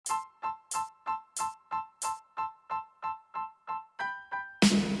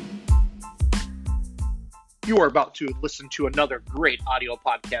You are about to listen to another great audio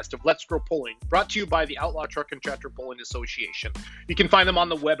podcast of Let's Grow Pulling, brought to you by the Outlaw Truck and Tractor Pulling Association. You can find them on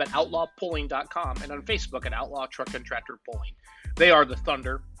the web at outlawpulling.com and on Facebook at Outlaw Truck and Tractor Pulling. They are the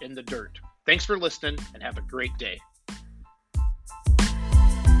thunder in the dirt. Thanks for listening and have a great day.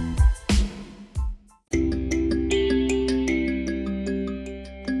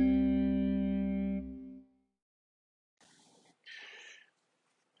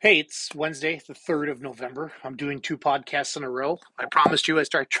 Hey, it's Wednesday, the 3rd of November. I'm doing 2 podcasts in a row. I promised you I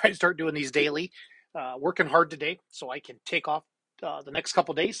try to start doing these daily. Working hard today so I can take off the next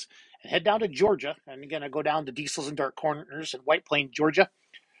couple days and head down to Georgia. And again, I go down to Diesels and Dark Corners in White Plains, Georgia.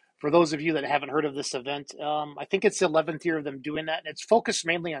 For those of you that haven't heard of this event, I think it's the 11th year of them doing that. And it's focused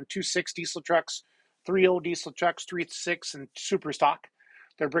mainly on 2.6 diesel trucks, 3.0 diesel trucks, 3.6, and super stock.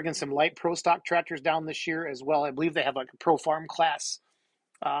 They're bringing some light pro stock tractors down this year as well. I believe they have like a pro farm class.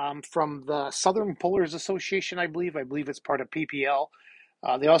 From the Southern Pullers Association, I believe it's part of PPL.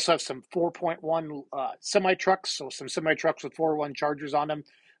 They also have some 4.1 semi-trucks, so some semi-trucks with 4.1 chargers on them,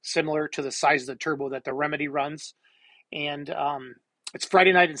 similar to the size of the turbo that the Remedy runs. And it's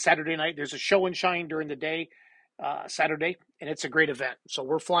Friday night and Saturday night. There's a show and shine during the day, Saturday, and it's a great event. So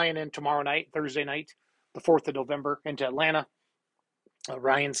we're flying in tomorrow night, Thursday night, the 4th of November, into Atlanta.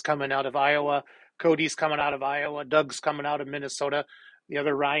 Ryan's coming out of Iowa. Cody's coming out of Iowa. Doug's coming out of Minnesota. The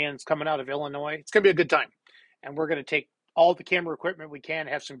other Ryan's coming out of Illinois. It's going to be a good time. And we're going to take all the camera equipment we can,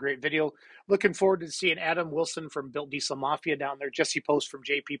 have some great video. Looking forward to seeing Adam Wilson from Built Diesel Mafia down there, Jesse Post from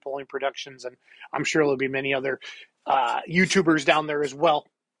JP Pulling Productions, and I'm sure there'll be many other YouTubers down there as well,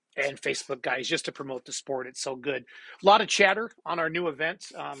 and Facebook guys, just to promote the sport. It's so good. A lot of chatter on our new event,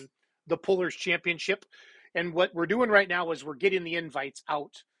 the Pullers Championship. And what we're doing right now is we're getting the invites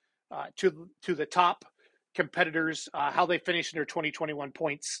out to the top competitors, how they finished in their 2021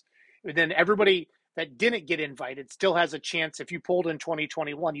 points. And then everybody that didn't get invited still has a chance. If you pulled in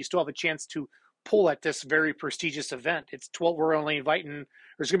 2021, you still have a chance to pull at this very prestigious event. It's 12. We're only inviting,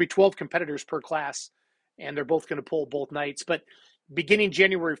 there's going to be 12 competitors per class, and they're both going to pull both nights. But beginning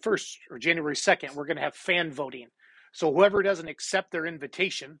January 1st or January 2nd, we're going to have fan voting. So whoever doesn't accept their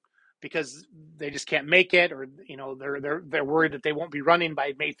invitation because they just can't make it, or they're worried that they won't be running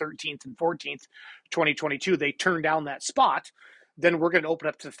by May 13th and 14th, 2022. They turn down that spot. Then we're going to open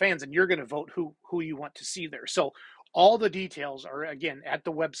up to the fans, and you're going to vote who you want to see there. So all the details are again at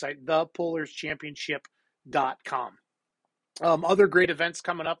the website, thepullerschampionship.com. Other great events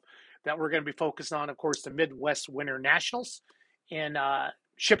coming up that we're going to be focused on, of course, the Midwest Winter Nationals in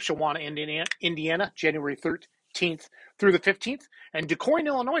Shipshewana, Indiana, January 13th through the 15th, and DuQuoin,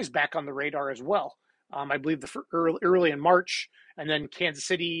 Illinois is back on the radar as well. I believe early in March, and then Kansas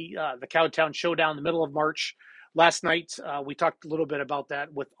City, the Cowtown Showdown, the middle of March. Last night, we talked a little bit about that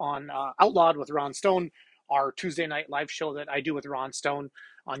on Outlawed with Ron Stone, our Tuesday night live show that I do with Ron Stone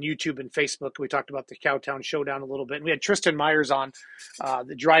on YouTube and Facebook. We talked about the Cowtown Showdown a little bit. And we had Tristan Myers on,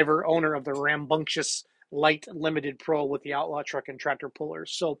 the driver, owner of the rambunctious Light Limited Pro with the Outlaw Truck and Tractor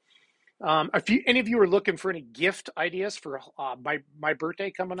Pullers. So if any of you are looking for any gift ideas for my birthday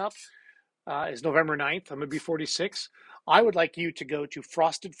coming up, is November 9th. I'm going to be 46. I would like you to go to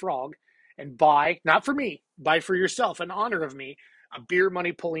Frosted Frog and buy, not for me, buy for yourself, in honor of me, a Beer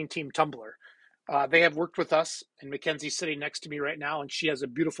Money Pulling Team tumbler. They have worked with us, and Mackenzie's sitting next to me right now, and she has a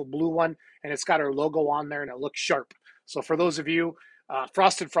beautiful blue one, and it's got our logo on there, and it looks sharp. So for those of you,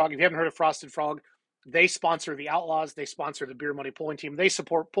 Frosted Frog, if you haven't heard of Frosted Frog, they sponsor the Outlaws. They sponsor the Beer Money Pulling Team. They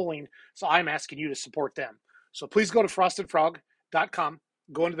support pulling, so I'm asking you to support them. So please go to frostedfrog.com,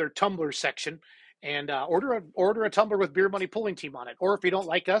 go into their tumbler section, and order a tumbler with Beer Money Pulling Team on it. Or if you don't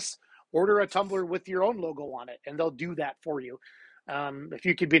like us, order a tumbler with your own logo on it, and they'll do that for you. If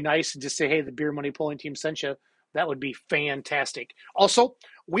you could be nice and just say, hey, the Beer Money Pulling Team sent you, that would be fantastic. Also,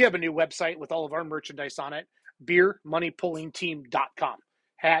 we have a new website with all of our merchandise on it, beermoneypullingteam.com.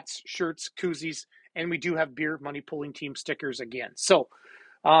 Hats, shirts, koozies, and we do have Beer Money Pulling Team stickers again. So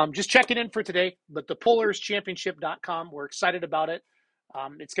just checking in for today, but the pullerschampionship.com, we're excited about it.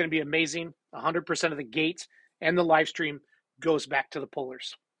 It's going to be amazing. 100% of the gate and the live stream goes back to the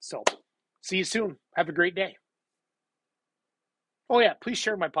pullers. So see you soon. Have a great day. Oh yeah, please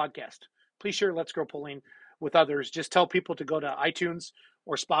share my podcast. Please share Let's Grow Pulling with others. Just tell people to go to iTunes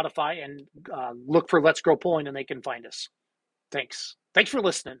or Spotify and look for Let's Grow Pulling, and they can find us. Thanks. Thanks for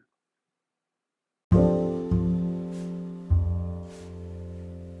listening.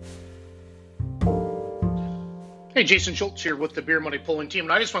 Hey, Jason Schultz here with the Beer Money Pulling Team.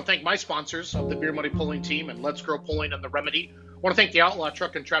 And I just want to thank my sponsors of the Beer Money Pulling Team and Let's Grow Pulling and the Remedy. I want to thank the Outlaw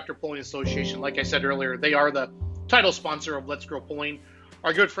Truck and Tractor Pulling Association. Like I said earlier, they are the title sponsor of Let's Grow Pulling.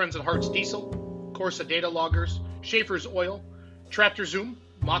 Our good friends at Hart's Diesel, Corsa data loggers, Schaefer's Oil, Tractor Zoom,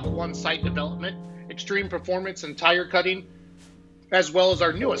 Mach 1 site development, Extreme Performance and tire cutting, as well as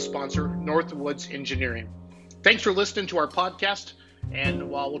our newest sponsor, Northwoods Engineering. Thanks for listening to our podcast, and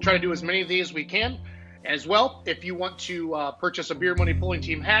we'll try to do as many of these as we can. As well, if you want to purchase a Beer Money Pulling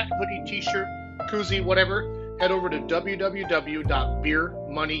Team hat, hoodie, t-shirt, koozie, whatever, head over to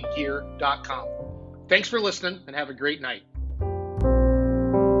www.beermoneygear.com. Thanks for listening, and have a great night.